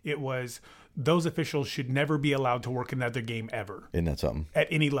 It was, those officials should never be allowed to work another game ever. Isn't that something? At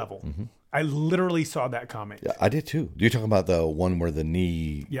any level. Mm-hmm. I literally saw that comment. Yeah, I did too. You're talking about the one where the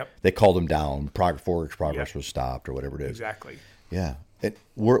knee, they called him down, progress was stopped or whatever it is. Exactly. Yeah.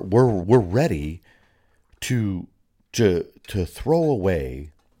 We're ready to throw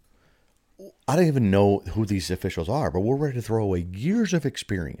away, I don't even know who these officials are, but we're ready to throw away years of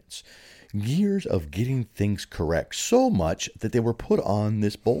experience, years of getting things correct, so much that they were put on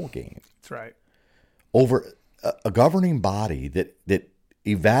this bowl game. That's right. Over a governing body that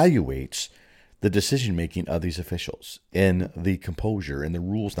evaluates the decision-making of these officials and the composure and the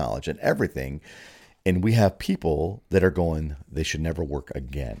rules knowledge and everything. And we have people that are going, they should never work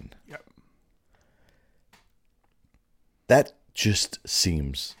again. Yep. That just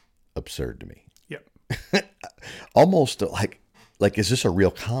seems absurd to me. Yep. Almost like, is this a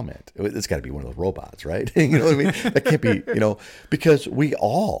real comment? It's got to be one of those robots, right? You know what I mean? That can't be, because we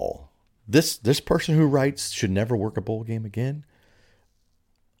all, this person who writes should never work a bowl game again.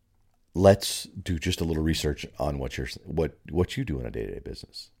 Let's do just a little research on what you do in a day-to-day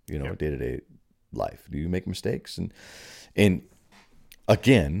business, a day-to-day life. Do you make mistakes? And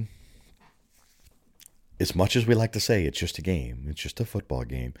again, as much as we like to say it's just a game, it's just a football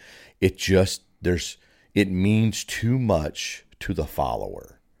game, it means too much to the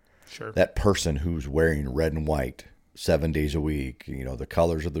follower. Sure. That person who's wearing red and white 7 days a week, the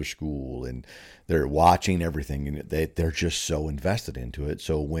colors of their school, and they're watching everything, and they're just so invested into it.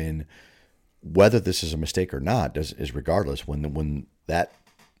 So whether this is a mistake or not is regardless. When that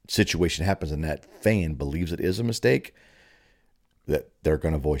situation happens and that fan believes it is a mistake, that they're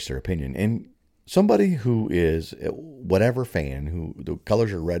going to voice their opinion. And somebody who is whatever fan, who the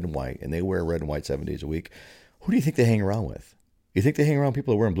colors are red and white and they wear red and white 7 days a week, who do you think they hang around with? You think they hang around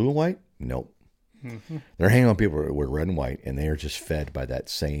people that are wearing blue and white? Nope. Mm-hmm. They're hanging on people that wear red and white, and they are just fed by that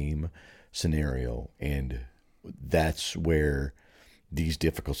same scenario. And that's where these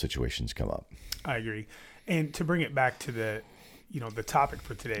difficult situations come up. I agree. And to bring it back to the topic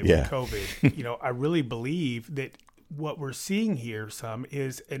for today with COVID, I really believe that what we're seeing here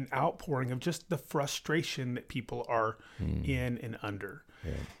is an outpouring of just the frustration that people are in and under.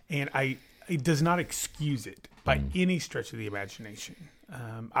 Yeah. And it does not excuse it by any stretch of the imagination.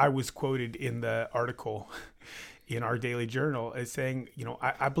 I was quoted in the article in our daily journal as saying,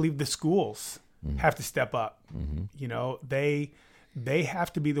 I believe the schools have to step up. Mm-hmm. They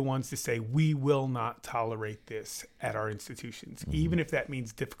have to be the ones to say, we will not tolerate this at our institutions, even if that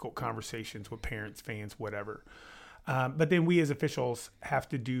means difficult conversations with parents, fans, whatever. But then we as officials have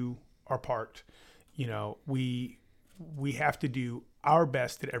to do our part. We have to do our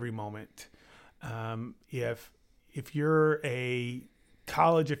best at every moment If you're a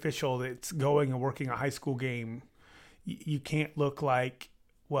college official that's going and working a high school game, you can't look like,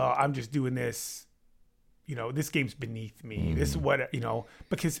 well, I'm just doing this. This game's beneath me. This is what,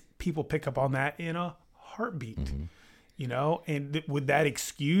 because people pick up on that in a heartbeat. And would that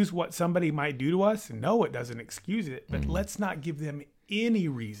excuse what somebody might do to us? No, it doesn't excuse it. But let's not give them any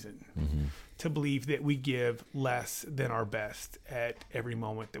reason to believe that we give less than our best at every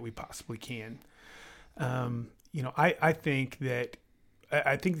moment that we possibly can. I think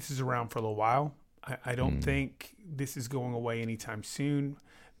this is around for a little while. I don't think this is going away anytime soon.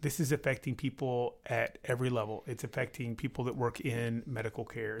 This is affecting people at every level. It's affecting people that work in medical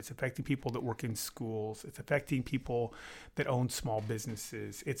care. It's affecting people that work in schools. It's affecting people that own small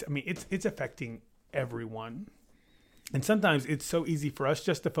businesses. It's affecting everyone. And sometimes it's so easy for us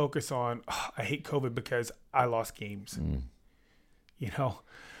just to focus on, I hate COVID because I lost games.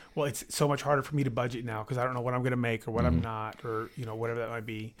 Well, it's so much harder for me to budget now because I don't know what I'm going to make or what I'm not, or, whatever that might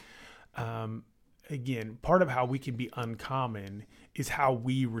be. Again, part of how we can be uncommon is how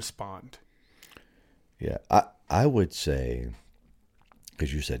we respond. Yeah, I would say,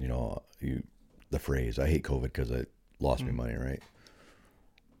 because you said, the phrase, I hate COVID because it lost me money, right?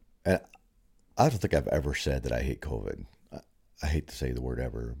 And I don't think I've ever said that I hate COVID. I hate to say the word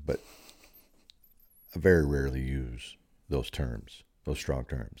ever, but I very rarely use those terms, those strong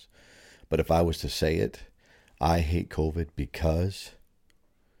terms. But if I was to say it, I hate COVID because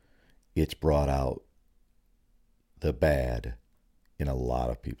it's brought out the bad in a lot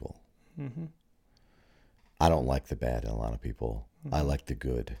of people. I don't like the bad in a lot of people. I like the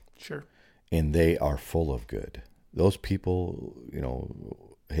good. Sure. And they are full of good. Those people,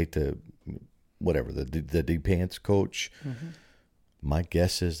 hate to, whatever, the D-Pants coach, my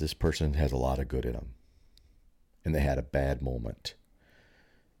guess is this person has a lot of good in them. And they had a bad moment.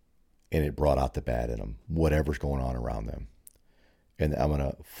 And it brought out the bad in them, whatever's going on around them. And I'm going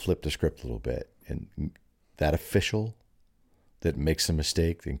to flip the script a little bit. And that official that makes a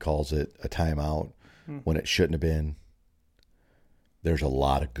mistake and calls it a timeout when it shouldn't have been, there's a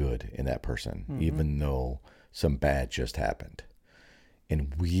lot of good in that person, even though some bad just happened.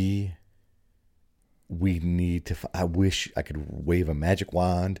 And we need to, I wish I could wave a magic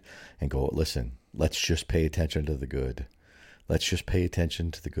wand and go, listen, let's just pay attention to the good. Let's just pay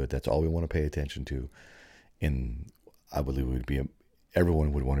attention to the good. That's all we want to pay attention to. And I believe it would be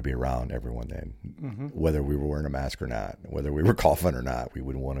everyone would want to be around everyone then, whether we were wearing a mask or not, whether we were coughing or not, we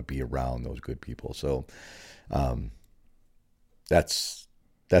would want to be around those good people. So that's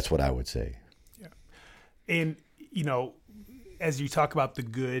what I would say. Yeah. And, as you talk about the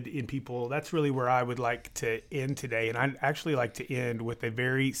good in people, that's really where I would like to end today. And I'd actually like to end with a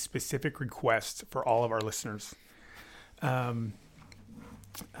very specific request for all of our listeners.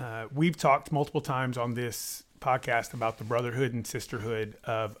 We've talked multiple times on this podcast about the brotherhood and sisterhood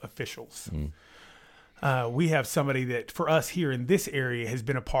of officials. We have somebody that for us here in this area has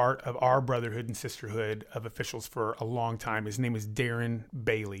been a part of our brotherhood and sisterhood of officials for a long time. His name is Darren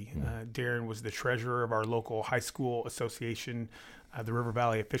Bailey. Darren was the treasurer of our local high school association, the River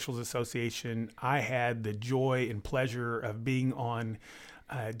Valley Officials Association. I had the joy and pleasure of being on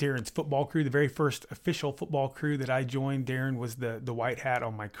Darren's football crew, the very first official football crew that I joined. Darren was the white hat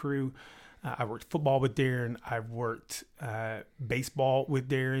on my crew. I worked football with Darren. I've worked baseball with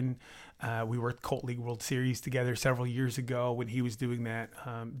Darren. We worked Colt League World Series together several years ago when he was doing that.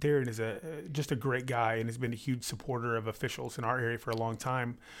 Darren is just a great guy and has been a huge supporter of officials in our area for a long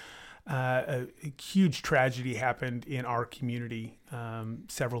time. A huge tragedy happened in our community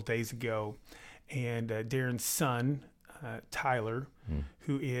several days ago, and Darren's son, Tyler,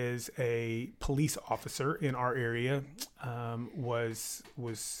 who is a police officer in our area, was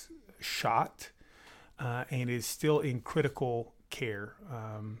shot and is still in critical care.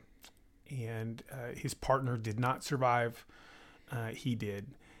 And his partner did not survive. He did.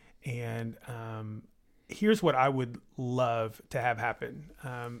 And here's what I would love to have happen.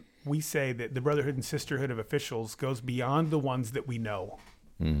 We say that the brotherhood and sisterhood of officials goes beyond the ones that we know.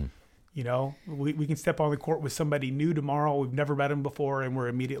 We can step on the court with somebody new tomorrow. We've never met them before, and we're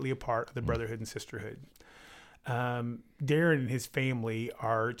immediately a part of the brotherhood and sisterhood. Darren and his family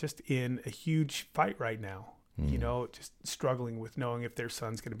are just in a huge fight right now. Just struggling with knowing if their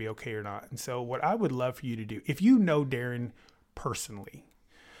son's going to be okay or not. And so what I would love for you to do, if you know Darren personally,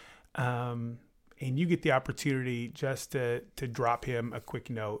 and you get the opportunity just to drop him a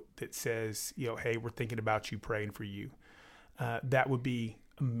quick note that says, hey, we're thinking about you, praying for you. That would be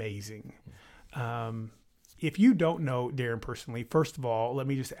amazing. If you don't know Darren personally, first of all, let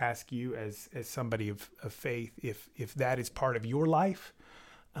me just ask you as somebody of faith, if that is part of your life,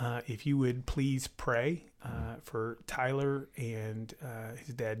 If you would please pray for Tyler and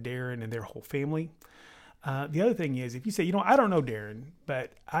his dad Darren and their whole family. The other thing is, if you say, I don't know Darren,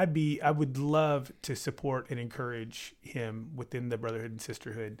 but I would love to support and encourage him within the brotherhood and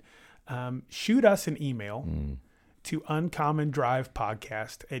sisterhood. Shoot us an email to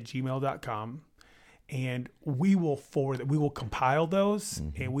uncommondrivepodcast@gmail.com. And we will compile those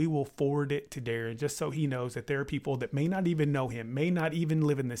and we will forward it to Darren just so he knows that there are people that may not even know him, may not even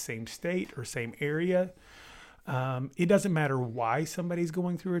live in the same state or same area. It doesn't matter why somebody's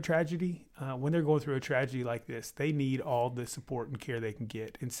going through a tragedy. When they're going through a tragedy like this, they need all the support and care they can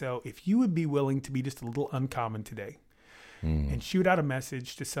get. And so if you would be willing to be just a little uncommon today and shoot out a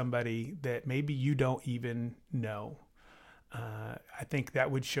message to somebody that maybe you don't even know, I think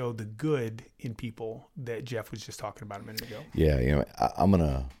that would show the good in people that Jeff was just talking about a minute ago. Yeah, I'm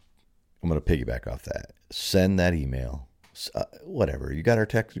gonna piggyback off that. Send that email, whatever. You got our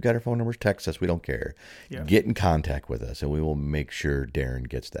text, you got our phone numbers. Text us. We don't care. Yeah. Get in contact with us, and we will make sure Darren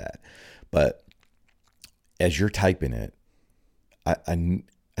gets that. But as you're typing it, I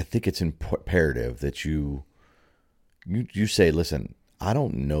think it's imperative that you say, "Listen, I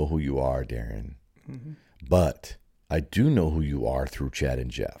don't know who you are, Darren, but I do know who you are through Chad and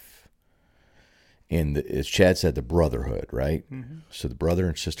Jeff." And as Chad said, the brotherhood, right? So the brother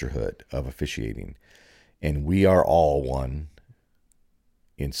and sisterhood of officiating. And we are all one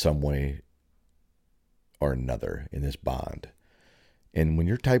in some way or another in this bond. And when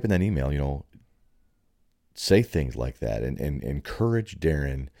you're typing that email, say things like that and encourage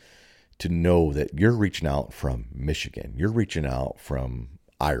Darren to know that you're reaching out from Michigan. You're reaching out from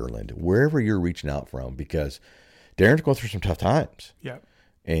Ireland, wherever you're reaching out from, because Darren's going through some tough times. Yeah.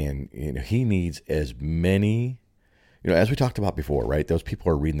 And he needs as many, as we talked about before, right? Those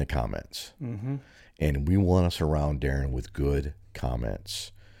people are reading the comments. And we want to surround Darren with good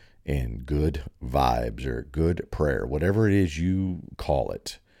comments and good vibes or good prayer, whatever it is you call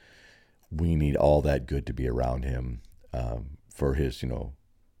it. We need all that good to be around him for his,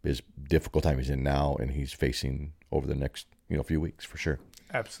 his difficult time he's in now and he's facing over the next, few weeks for sure.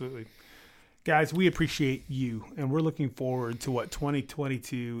 Absolutely. Guys, we appreciate you, and we're looking forward to what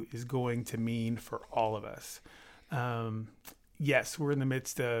 2022 is going to mean for all of us. Yes, we're in the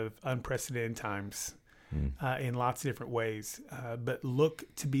midst of unprecedented times in lots of different ways, but look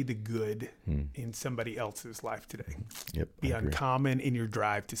to be the good in somebody else's life today. Yep. Be uncommon in your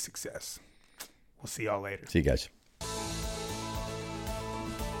drive to success. We'll see y'all later. See you guys.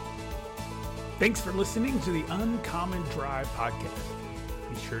 Thanks for listening to the Uncommon Drive podcast.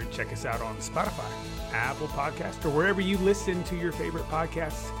 Be sure to check us out on Spotify, Apple Podcasts, or wherever you listen to your favorite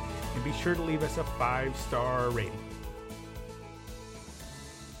podcasts. And be sure to leave us a 5-star rating.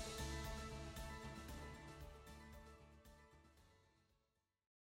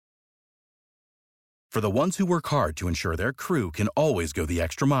 For the ones who work hard to ensure their crew can always go the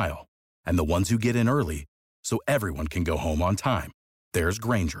extra mile, and the ones who get in early so everyone can go home on time, there's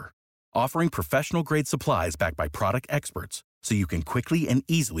Grainger, offering professional-grade supplies backed by product experts so you can quickly and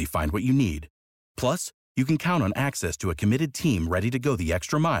easily find what you need. Plus, you can count on access to a committed team ready to go the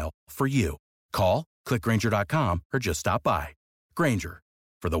extra mile for you. Call, click Grainger.com, or just stop by. Grainger,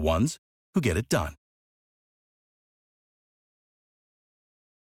 for the ones who get it done.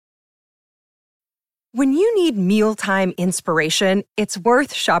 When you need mealtime inspiration, it's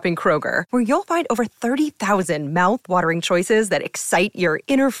worth shopping Kroger, where you'll find over 30,000 mouth-watering choices that excite your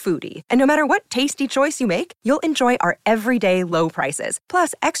inner foodie. And no matter what tasty choice you make, you'll enjoy our everyday low prices,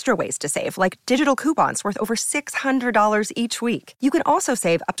 plus extra ways to save, like digital coupons worth over $600 each week. You can also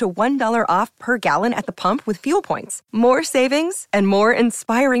save up to $1 off per gallon at the pump with fuel points. More savings and more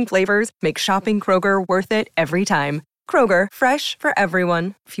inspiring flavors make shopping Kroger worth it every time. Kroger, fresh for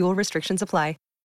everyone. Fuel restrictions apply.